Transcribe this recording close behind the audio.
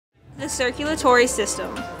The circulatory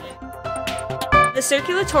system. The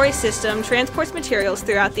circulatory system transports materials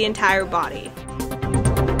throughout the entire body.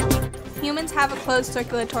 Humans have a closed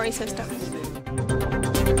circulatory system.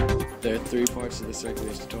 There are three parts of the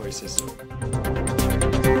circulatory system.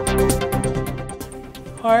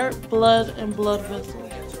 Heart, blood, and blood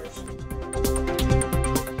vessels.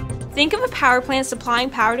 Think of a power plant supplying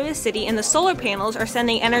power to a city and the solar panels are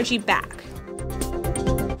sending energy back.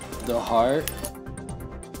 The heart.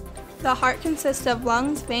 The heart consists of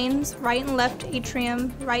lungs, veins, right and left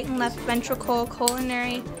atrium, right and left ventricle,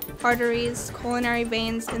 coronary arteries, coronary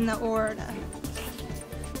veins, and the aorta.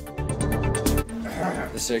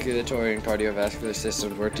 The circulatory and cardiovascular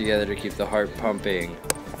systems work together to keep the heart pumping.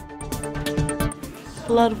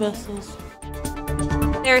 Blood vessels.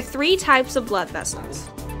 There are three types of blood vessels.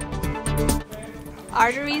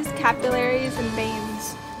 Arteries, capillaries, and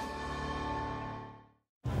veins.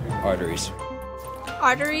 Arteries.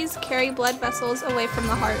 Arteries carry blood vessels away from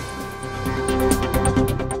the heart.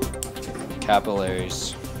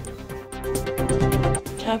 Capillaries.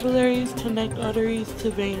 Capillaries connect arteries to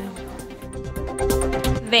veins.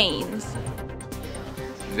 Veins.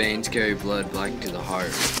 Veins carry blood back to the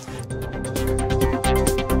heart.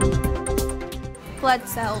 Blood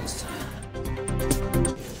cells.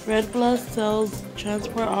 Red blood cells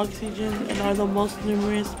transport oxygen and are the most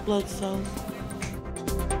numerous blood cells.